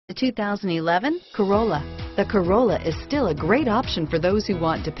The 2011 Corolla. The Corolla is still a great option for those who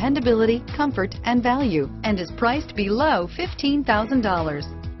want dependability, comfort, and value, and is priced below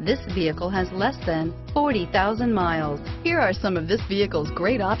 $15,000. This vehicle has less than 40,000 miles. Here are some of this vehicle's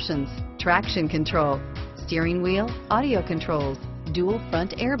great options: traction control, steering wheel audio controls, dual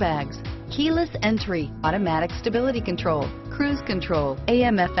front airbags, keyless entry, automatic stability control, cruise control,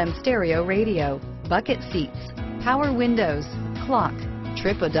 AM/FM stereo radio, bucket seats, power windows, clock,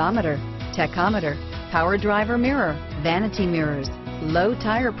 trip odometer, tachometer, power driver mirror, vanity mirrors, low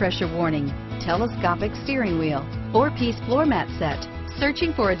tire pressure warning, telescopic steering wheel, 4-piece floor mat set.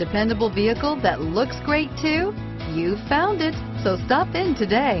 Searching for a dependable vehicle that looks great too? You found it, so stop in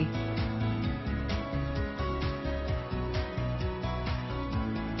today.